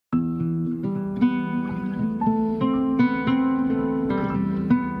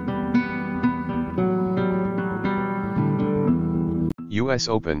US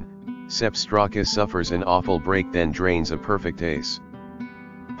Open, Sepp Straka suffers an awful break then drains a perfect ace.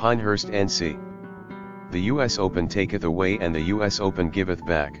 Pinehurst NC. The US Open taketh away and the US Open giveth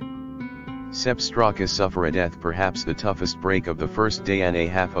back. Sepp Straka suffereth perhaps the toughest break of the first day and a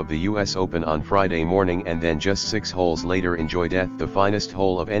half of the US Open on Friday morning, and then just 6 holes later enjoyed the finest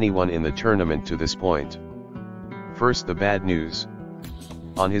hole of anyone in the tournament to this point. First, the bad news.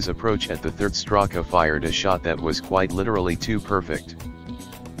 On his approach at the third, Straka fired a shot that was quite literally too perfect.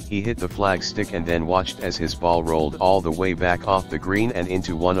 He hit the flagstick and then watched as his ball rolled all the way back off the green and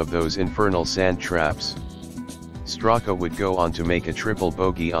into one of those infernal sand traps. Straka would go on to make a triple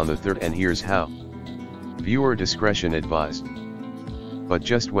bogey on the third, and here's how. Viewer discretion advised. But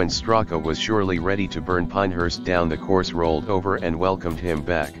just when Straka was surely ready to burn Pinehurst down, the course rolled over and welcomed him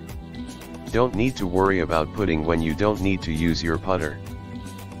back. Don't need to worry about putting when you don't need to use your putter.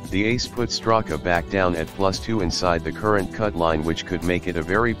 The ace put Straka back down at +2 inside the current cut line, which could make it a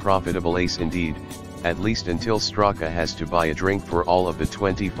very profitable ace indeed, at least until Straka has to buy a drink for all of the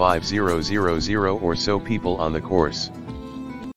 25,000 or so people on the course.